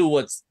 we'll do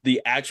what's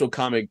the actual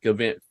comic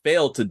event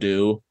failed to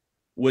do,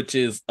 which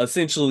is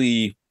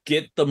essentially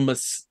get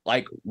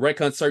the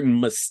recon certain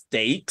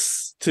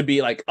mistakes to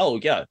be like, oh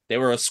yeah, they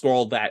were a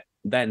Skrull that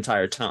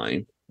entire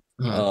time.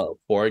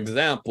 For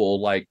example,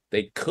 like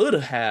they could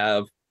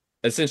have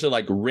essentially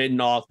like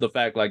written off the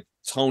fact like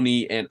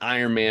Tony and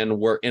Iron Man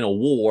were in a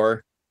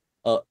war,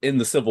 in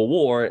the Civil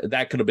War.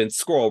 That could have been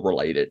Skrull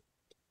related.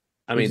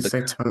 I Did mean, you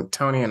say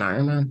Tony and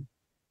Iron Man?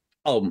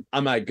 I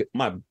might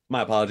my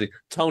apology.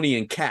 Tony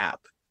and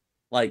Cap,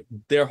 like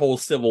their whole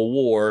Civil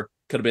War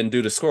could have been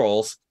due to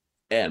Skrulls,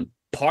 and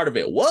part of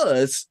it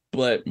was,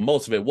 but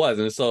most of it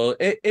wasn't. So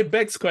it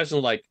begs the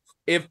question like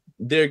if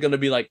there are going to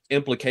be like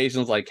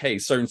implications like, hey,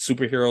 certain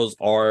superheroes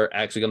are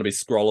actually going to be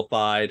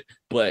Skrullified,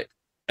 but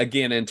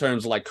again, in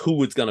terms of like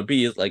who it's going to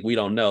be, it's like we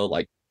don't know.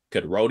 Like,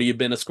 could Rhodey have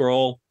been a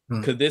Skrull?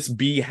 Could this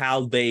be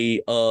how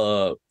they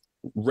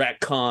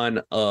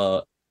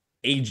retcon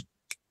age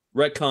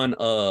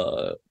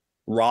retcon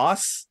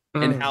Ross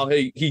and how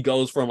he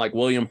goes from like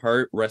William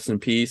Hurt, rest in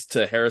peace,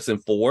 to Harrison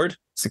Ford?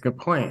 That's a good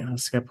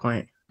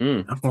point.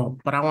 Well,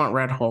 but I want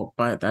Red Hulk,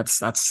 but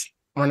that's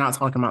we're not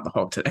talking about the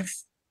Hulk today.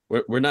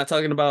 We're not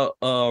talking about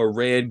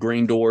red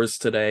green doors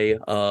today.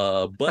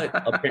 But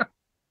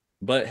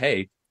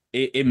hey,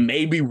 it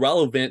may be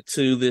relevant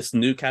to this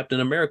new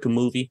Captain America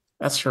movie.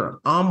 That's true.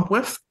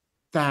 With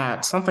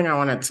that, something I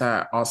wanted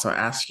to also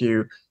ask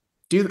you: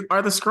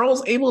 are the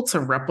Skrulls able to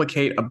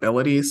replicate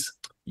abilities?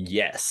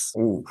 Yes.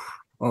 Ooh,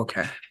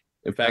 okay.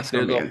 In fact,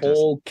 there's a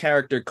whole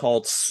character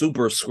called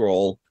Super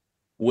Skrull,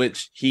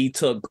 which he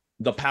took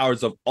the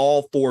powers of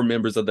all 4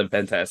 members of the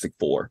Fantastic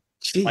Four.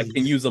 Jeez. Like,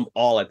 can use them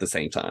all at the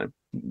same time.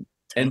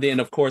 And then,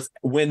 of course,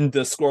 when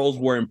the Skrulls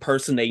were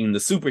impersonating the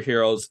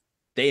superheroes,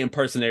 they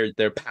impersonated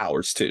their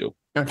powers too.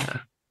 Okay.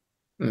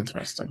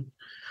 Interesting.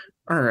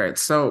 All right.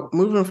 So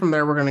moving from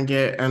there, we're going to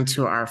get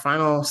into our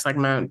final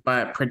segment,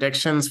 but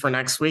predictions for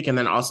next week, and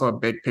then also a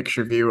big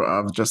picture view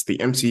of just the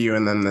MCU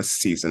and then this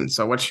season.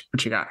 So what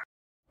you got?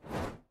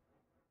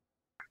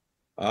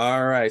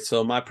 All right.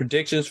 So my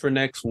predictions for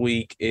next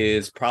week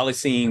is probably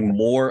seeing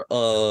more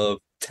of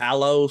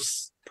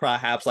Talos,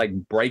 perhaps like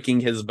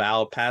breaking his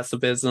vow of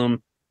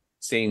pacifism,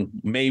 seeing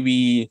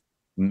maybe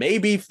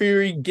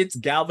Fury gets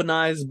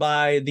galvanized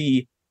by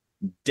the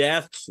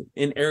death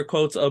in air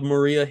quotes of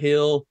Maria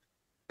Hill.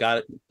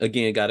 Got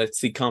to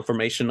see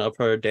confirmation of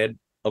her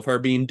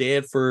being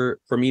dead for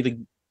me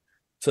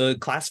to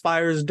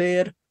classify her as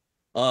dead.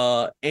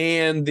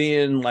 And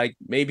then like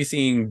maybe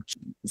seeing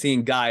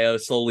Gaia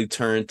slowly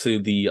turn to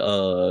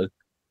the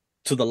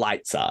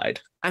light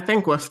side. I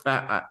think with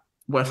that,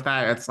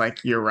 it's like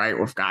you're right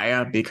with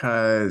Gaia,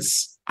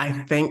 because I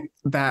think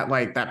that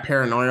like that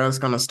paranoia is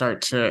going to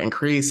start to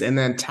increase, and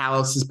then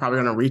Talos is probably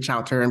going to reach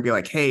out to her and be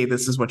like, "Hey,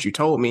 this is what you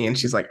told me," and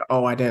she's like,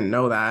 "Oh, I didn't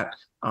know that.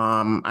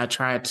 I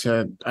tried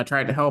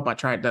to help. I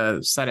tried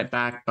to set it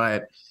back,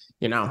 but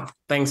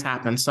things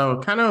happen." So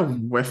kind of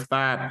with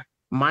that,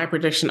 my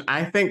prediction,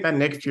 I think that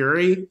Nick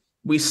Fury,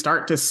 we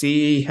start to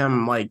see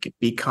him like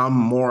become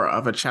more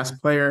of a chess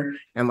player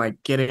and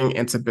like getting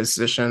into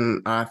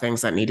position,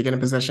 things that need to get in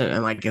position,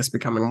 and like just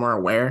becoming more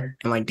aware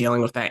and like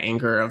dealing with that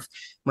anger of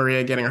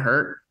Maria getting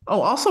hurt.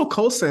 Oh, also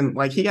Coulson,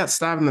 like he got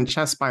stabbed in the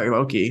chest by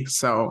Loki.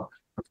 So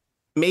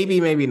maybe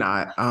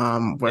not.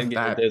 With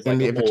that, there's like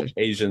a whole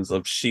Agents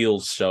of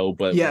S.H.I.E.L.D. show,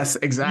 but yes,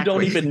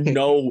 exactly. You don't even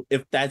know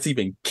if that's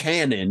even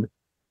canon.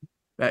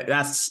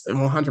 That's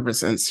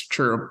 100%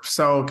 true.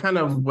 So kind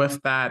of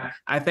with that,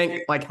 I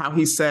think like how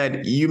he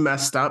said you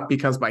messed up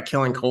because by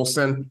killing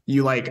Coulson,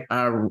 you like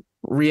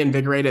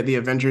reinvigorated the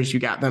Avengers.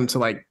 You got them to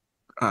like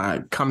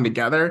come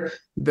together.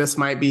 This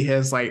might be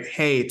his like,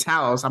 hey,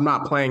 Talos, I'm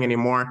not playing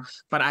anymore.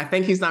 But I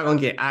think he's not going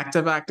to get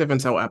active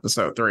until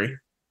episode 3.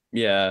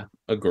 Yeah,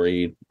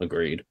 agreed.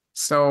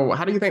 So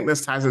how do you think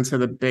this ties into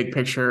the big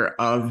picture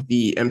of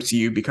the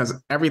MCU? Because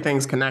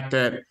everything's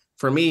connected.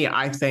 For me,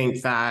 I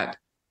think that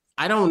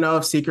I don't know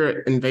if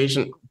Secret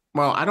Invasion,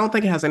 well, I don't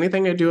think it has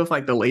anything to do with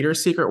like the later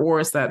Secret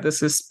Wars that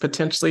this is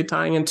potentially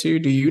tying into.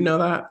 Do you know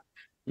that?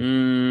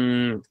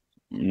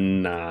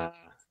 Nah,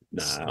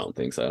 I don't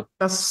think so.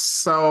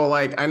 So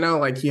like, I know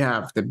like you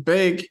have the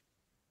big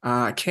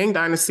King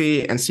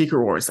Dynasty and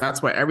Secret Wars.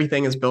 That's what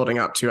everything is building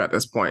up to at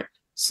this point.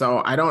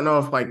 So I don't know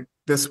if like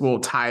this will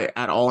tie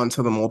at all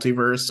into the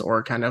multiverse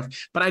or kind of,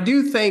 but I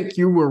do think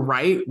you were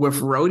right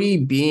with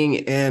Rhodey being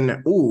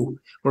in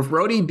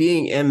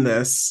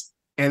this.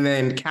 And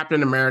then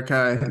Captain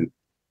America,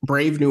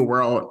 Brave New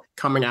World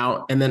coming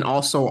out, and then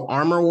also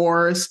Armor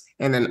Wars,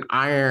 and then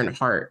Iron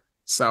Heart.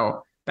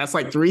 So that's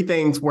like 3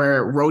 things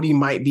where Rhodey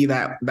might be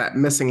that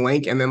missing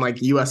link, and then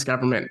like U.S.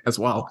 government as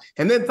well,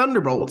 and then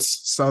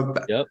Thunderbolts. So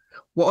yep.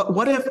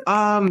 What if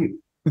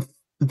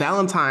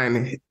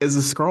Valentine is a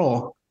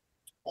Skrull?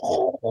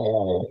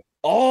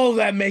 Oh,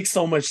 that makes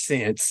so much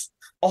sense.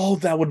 Oh,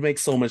 that would make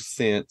so much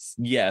sense.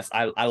 Yes,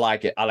 I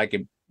like it.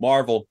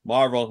 Marvel,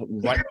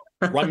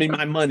 run me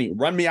my money.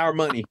 Run me our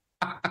money.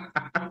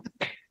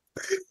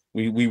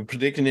 We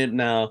predicting it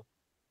now.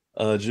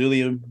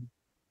 Julia,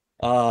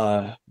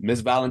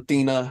 Miss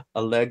Valentina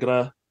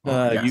Allegra,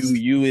 yes.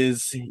 you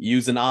is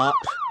using op.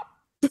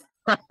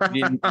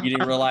 You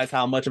didn't realize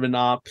how much of an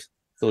op.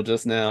 So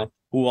just now,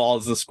 who all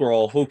is a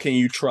Skrull? Who can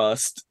you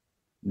trust?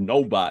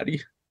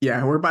 Nobody.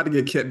 Yeah, we're about to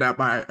get kidnapped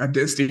by a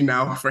Disney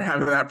now for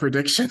having that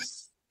prediction.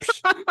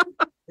 We're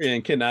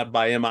getting kidnapped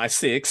by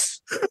MI6.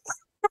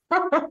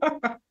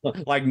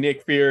 Like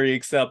Nick Fury,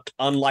 except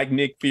unlike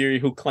Nick Fury,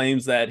 who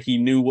claims that he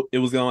knew it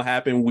was going to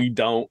happen, we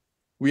don't.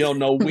 We don't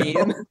know when.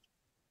 No.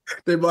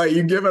 They're like,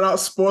 you giving out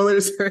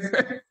spoilers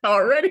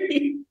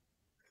already?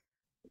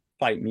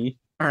 Fight me.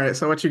 All right,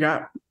 so what you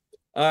got?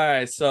 All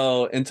right,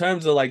 so in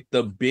terms of like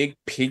the big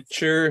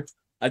picture,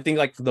 I think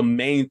like the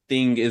main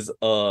thing is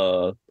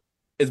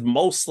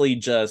mostly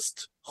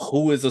just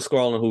who is a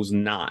Skrull and who's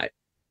not,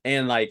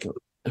 and like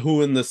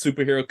who in the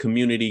superhero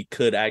community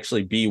could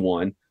actually be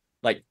one.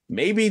 Like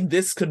maybe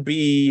this could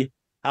be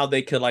how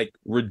they could like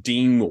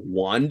redeem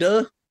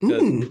Wanda,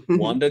 because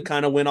Wanda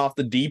kind of went off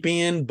the deep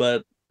end,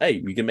 but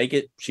hey, we can make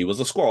it she was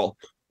a Skrull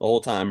the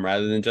whole time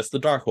rather than just the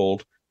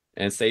Darkhold,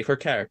 and save her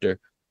character,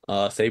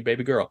 save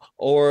baby girl,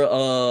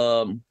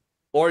 or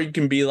you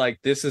can be like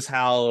this is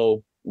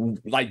how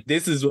like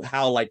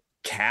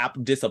Cap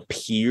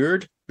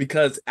disappeared,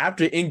 because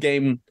after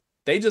Endgame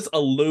they just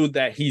allude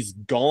that he's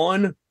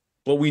gone,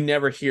 but we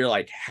never hear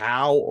like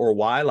how or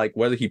why, like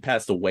whether he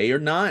passed away or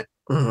not.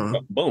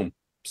 Boom,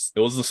 it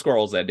was the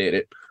Skrulls that did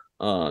it,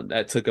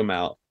 that took him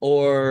out,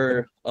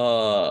 or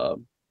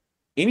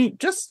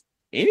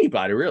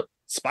anybody real.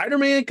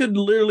 Spider-Man could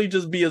literally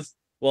just be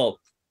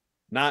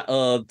not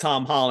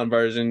Tom Holland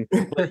version,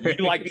 but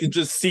you like to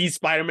just see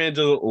Spider-Man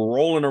just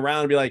rolling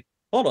around and be like,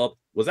 hold up,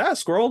 was that a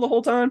Skrull the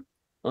whole time?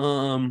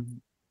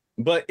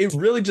 But it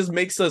really just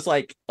makes us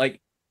like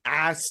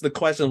ask the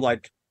question of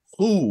like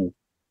who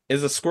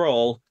is a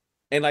Skrull,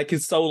 and like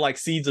it's so like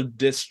seeds of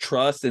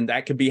distrust, and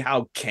that could be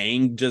how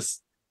Kang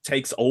just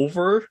takes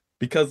over,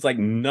 because like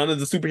none of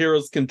the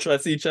superheroes can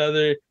trust each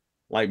other.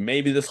 Like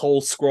maybe this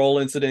whole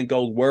Skrull incident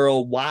goes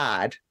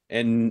worldwide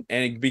and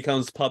it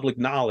becomes public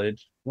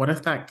knowledge. What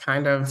if that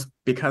kind of,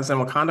 because in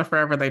Wakanda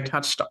Forever they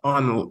touched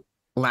on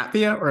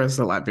Latvia, or is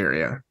it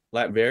Latveria?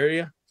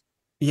 Latveria?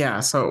 Yeah,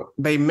 so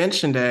they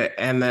mentioned it,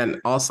 and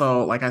then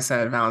also, like I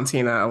said,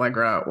 Valentina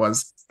Allegra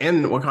was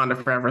in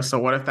Wakanda Forever. So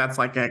what if that's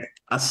like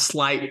a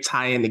slight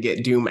tie-in to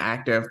get Doom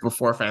active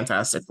before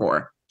Fantastic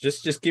Four?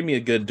 Just give me a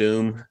good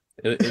Doom.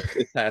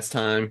 It's past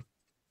time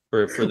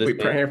for this. We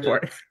praying for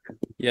it.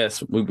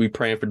 Yes, we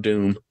praying for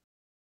Doom.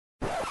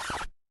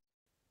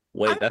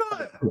 Wait,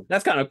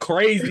 that's kind of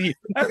crazy.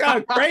 That's kind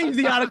of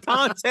crazy out of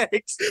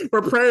context.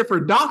 We're praying for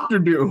Dr.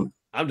 Doom.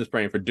 I'm just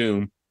praying for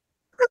Doom.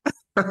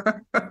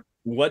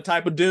 What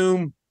type of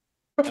Doom?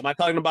 Am I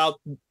talking about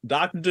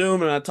Dr.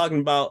 Doom? Am I talking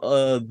about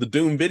the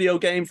Doom video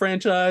game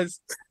franchise?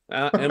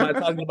 Am I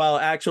talking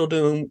about actual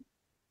Doom?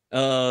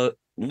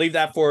 Leave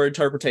that for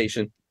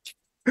interpretation.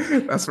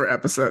 That's for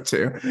episode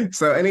 2.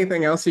 So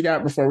anything else you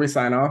got before we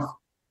sign off?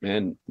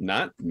 Man,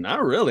 not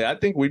really. I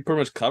think we pretty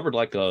much covered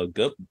like a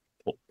good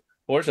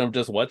portion of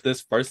just what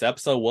this first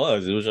episode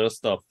was. It was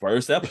just the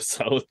first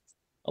episode.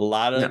 A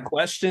lot of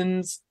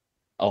questions,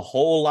 a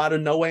whole lot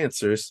of no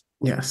answers.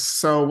 Yes.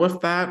 So with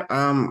that,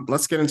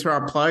 let's get into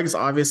our plugs.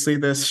 Obviously,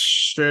 this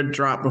should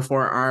drop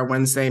before our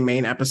Wednesday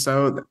main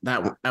episode.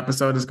 That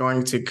episode is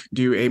going to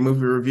do a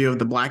movie review of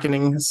The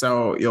Blackening.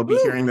 So you'll be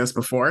hearing this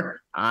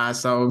before.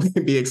 So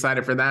be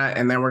excited for that.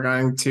 And then we're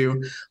going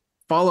to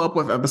follow up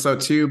with episode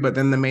 2, but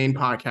then the main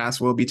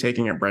podcast will be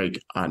taking a break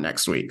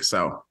next week.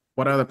 So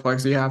what other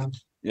plugs do you have?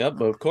 Yep,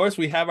 but of course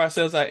we have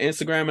ourselves our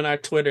Instagram and our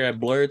Twitter at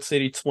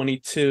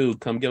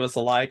BlerdCity22. Come give us a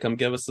like, come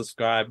give us a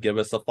subscribe, give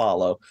us a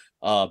follow.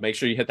 Make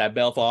sure you hit that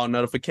bell for all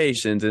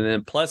notifications. And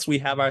then plus we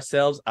have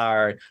ourselves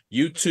our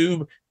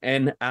YouTube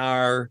and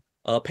our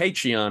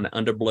Patreon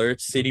under Blerd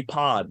City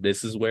Pod.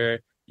 This is where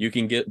you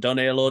can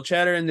donate a little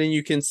cheddar, and then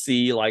you can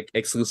see like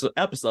exclusive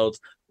episodes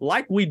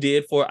like we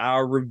did for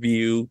our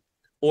review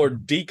or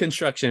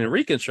deconstruction and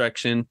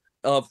reconstruction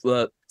of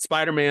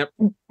Spider-Man.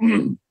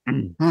 One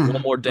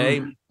More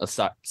Day.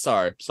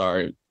 Sorry.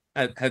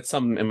 I had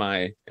something in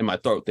my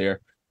throat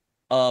there.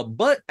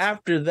 But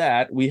after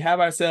that, we have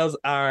ourselves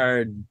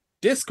our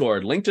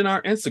Discord linked in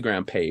our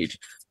Instagram page.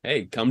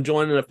 Hey, come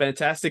join in a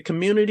fantastic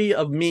community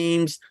of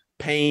memes,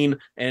 pain,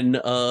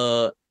 and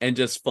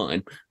just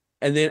fun.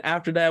 And then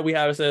after that, we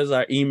have ourselves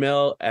our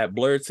email at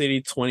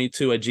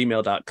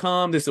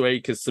blerdcity22@gmail.com. This is where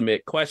you can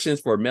submit questions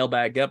for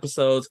mailbag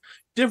episodes,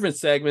 different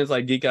segments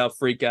like Geek Out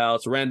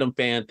Freakouts, random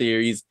fan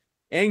theories.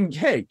 And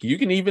hey, you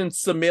can even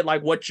submit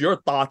like what your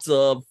thoughts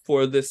of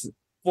for a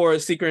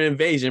Secret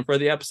Invasion for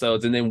the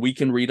episodes, and then we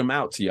can read them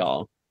out to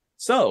y'all.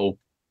 So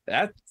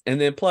that, and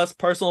then plus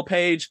personal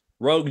page,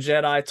 Rogue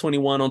Jedi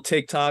 21 on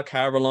TikTok,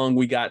 however long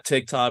we got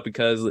TikTok,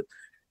 because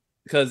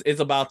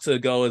it's about to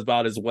go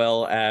about as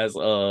well as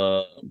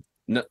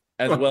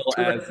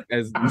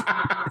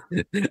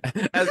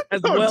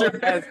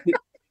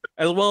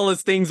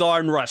things are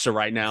in Russia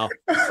right now.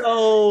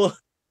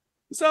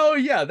 So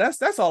yeah,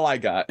 that's all I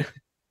got.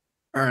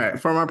 All right.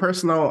 For my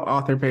personal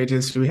author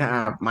pages, we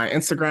have my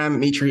Instagram,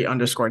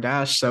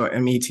 Metri_Dash, so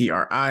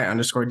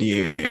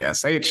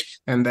METRI_DASH.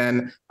 And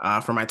then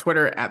for my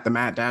Twitter, at the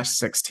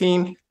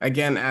Matt-16.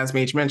 Again, as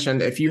Meech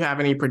mentioned, if you have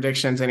any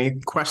predictions, any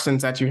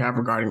questions that you have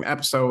regarding the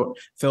episode,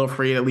 feel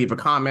free to leave a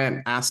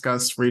comment, ask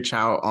us, reach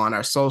out on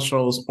our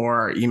socials, or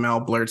our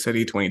email,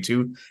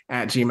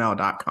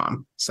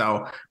 blerdcity22@gmail.com.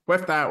 So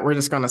with that, we're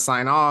just going to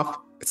sign off.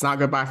 It's not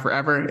goodbye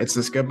forever. It's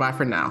just goodbye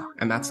for now.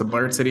 And that's the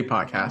Blerd City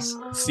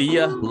podcast. See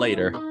ya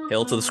later.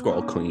 Hail to the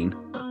Skrull Queen.